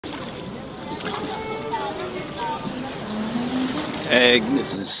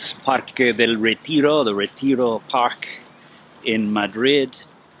This is Parque del Retiro, the Retiro Park in Madrid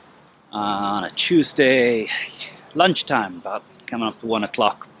on a Tuesday lunchtime, about coming up to 1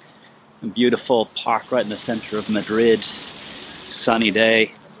 o'clock. A beautiful park right in the center of Madrid, sunny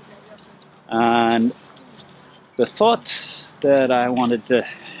day. And the thought that I wanted to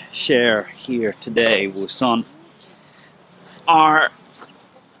share here today was on our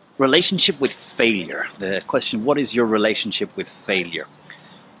relationship with failure. The question, what is your relationship with failure?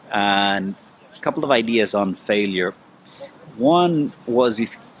 And a couple of ideas on failure. One was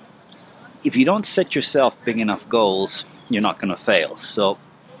if you don't set yourself big enough goals, you're not going to fail. So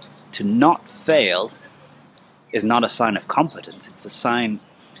to not fail is not a sign of competence. It's a sign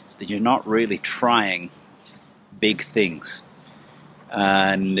that you're not really trying big things.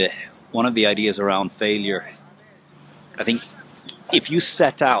 And one of the ideas around failure, I think, if you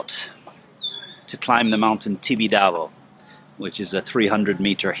set out to climb the mountain Tibidabo, which is a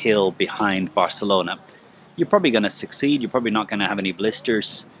 300-meter hill behind Barcelona, you're probably going to succeed, you're probably not going to have any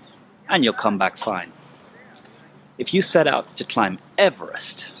blisters, and you'll come back fine. If you set out to climb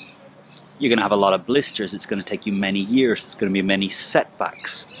Everest, you're going to have a lot of blisters, it's going to take you many years, there's going to be many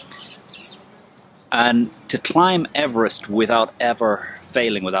setbacks. And to climb Everest without ever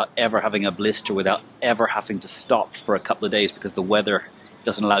failing, without ever having a blister, without ever having to stop for a couple of days because the weather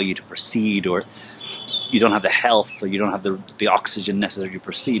doesn't allow you to proceed, or you don't have the health, or you don't have the oxygen necessary to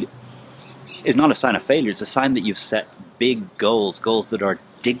proceed, is not a sign of failure. It's a sign that you've set big goals, goals that are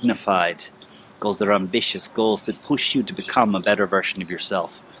dignified, goals that are ambitious, goals that push you to become a better version of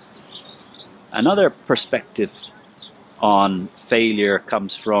yourself. Another perspective on failure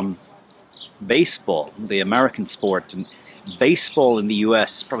comes from baseball, the American sport. And baseball in the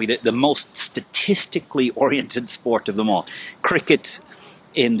US is probably the most statistically oriented sport of them all. Cricket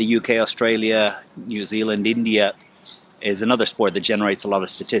in the UK, Australia, New Zealand, India is another sport that generates a lot of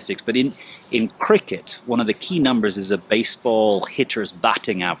statistics. But in cricket, one of the key numbers is a baseball hitter's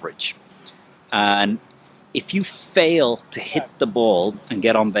batting average. And if you fail to hit the ball and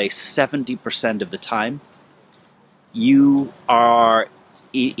get on base 70% of the time, you are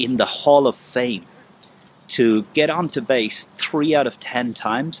in the Hall of Fame. To get onto base 3 out of 10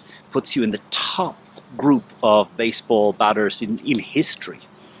 times puts you in the top group of baseball batters in history.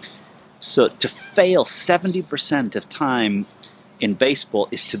 So to fail 70% of time in baseball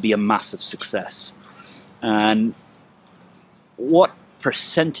is to be a massive success. And what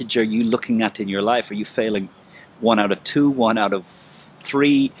percentage are you looking at in your life? Are you failing 1 out of 2, 1 out of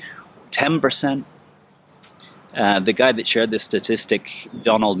 3, 10%? The guy that shared this statistic,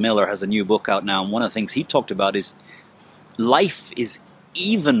 Donald Miller, has a new book out now, and one of the things he talked about is life is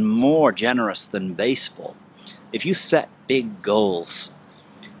even more generous than baseball. If you set big goals,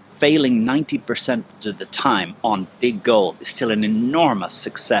 failing 90% of the time on big goals is still an enormous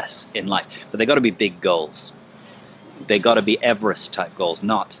success in life. But they got to be big goals. They got to be Everest type goals,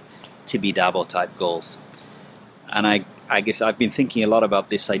 not Tibidabo type goals. And I guess I've been thinking a lot about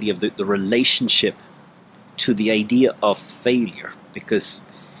this idea of the relationship to the idea of failure, because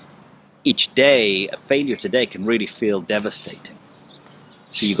each day, a failure today can really feel devastating.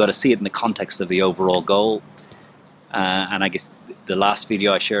 So you've got to see it in the context of the overall goal. And I guess the last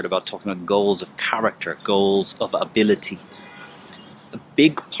video I shared about talking about goals of character, goals of ability. A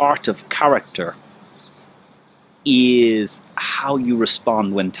big part of character is how you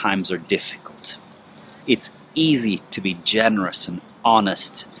respond when times are difficult. It's easy to be generous and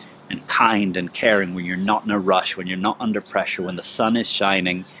honest and kind and caring when you're not in a rush, when you're not under pressure, when the sun is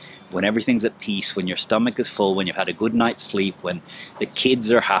shining, when everything's at peace, when your stomach is full, when you've had a good night's sleep, when the kids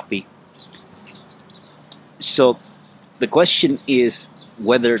are happy. So the question is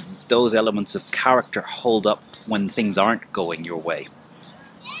whether those elements of character hold up when things aren't going your way.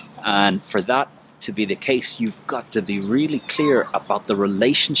 And for that to be the case, you've got to be really clear about the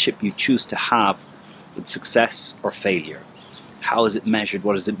relationship you choose to have with success or failure. How is it measured?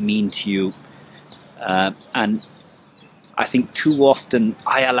 What does it mean to you? And I think too often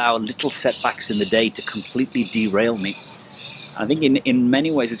I allow little setbacks in the day to completely derail me. I think in many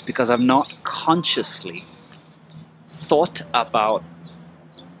ways it's because I've not consciously thought about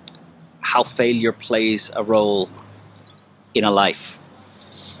how failure plays a role in a life.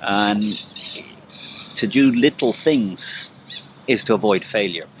 And to do little things is to avoid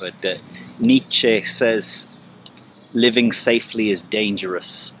failure. But Nietzsche says, living safely is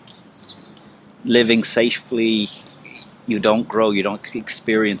dangerous. Living safely, you don't grow, you don't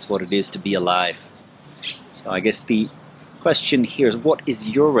experience what it is to be alive. So I guess the question here is, what is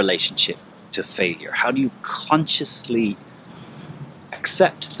your relationship to failure? How do you consciously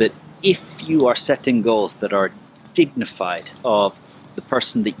accept that if you are setting goals that are dignified of the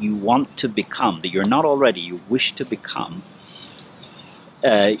person that you want to become, that you're not already, you wish to become,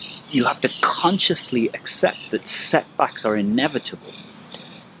 you have to consciously accept that setbacks are inevitable.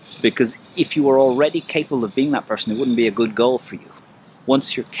 Because if you were already capable of being that person, it wouldn't be a good goal for you.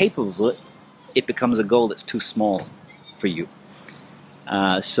 Once you're capable of it, it becomes a goal that's too small for you.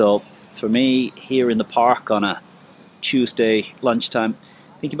 So for me, here in the park on a Tuesday lunchtime,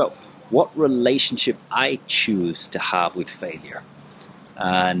 thinking about what relationship I choose to have with failure.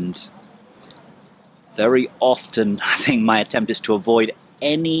 And very often, I think my attempt is to avoid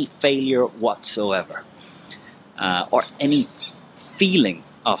any failure whatsoever, or any feeling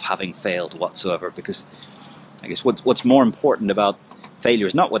of having failed whatsoever, because I guess what's more important about failure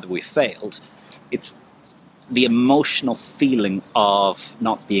is not whether we failed, it's the emotional feeling of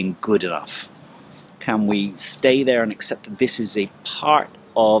not being good enough. Can we stay there and accept that this is a part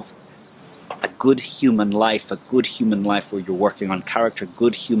of a good human life where you're working on character, a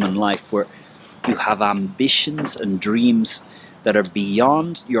good human life where you have ambitions and dreams that are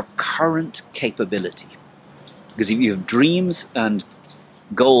beyond your current capability? Because if you have dreams and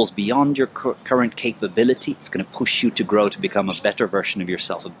goals beyond your current capability, it's going to push you to grow, to become a better version of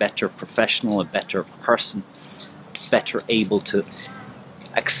yourself, a better professional, a better person, better able to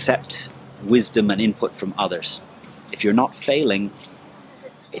accept wisdom and input from others. If you're not failing,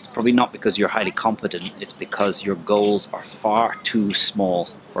 it's probably not because you're highly competent, it's because your goals are far too small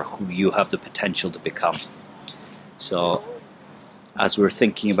for who you have the potential to become. So as we're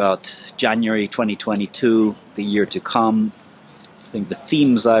thinking about January 2022, the year to come, I think the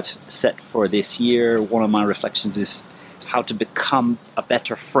themes I've set for this year, one of my reflections is how to become a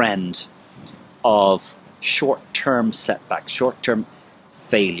better friend of short-term setbacks, short-term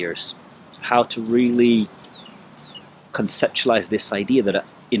failures. How to really conceptualize this idea that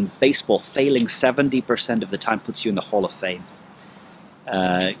in baseball, failing 70% of the time puts you in the Hall of Fame.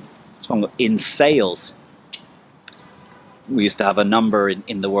 In sales, we used to have a number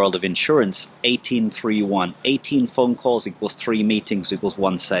in the world of insurance, 18-3-1. 18 phone calls equals 3 meetings equals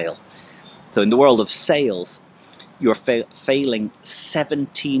 1 sale. So in the world of sales, you're failing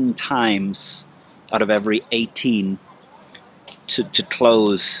 17 times out of every 18 to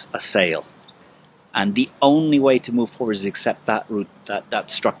close a sale. And the only way to move forward is accept that route,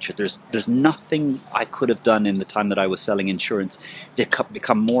 that structure. There's nothing I could have done in the time that I was selling insurance to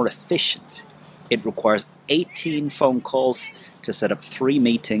become more efficient. It requires 18 phone calls to set up 3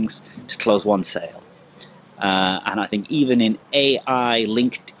 meetings to close 1 sale. And I think even in AI,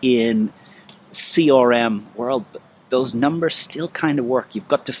 LinkedIn, CRM world, those numbers still kind of work. You've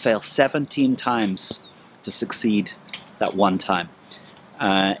got to fail 17 times to succeed that one time.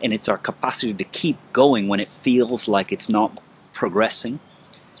 And it's our capacity to keep going when it feels like it's not progressing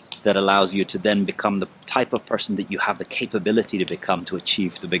that allows you to then become the type of person that you have the capability to become to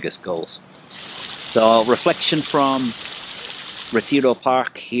achieve the biggest goals. So reflection from Retiro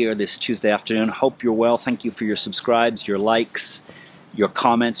Park here this Tuesday afternoon. Hope you're well. Thank you for your subscribes, your likes, your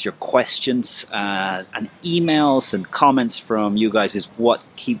comments, your questions, and emails and comments from you guys is what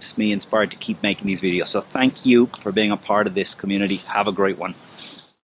keeps me inspired to keep making these videos. So thank you for being a part of this community. Have a great one.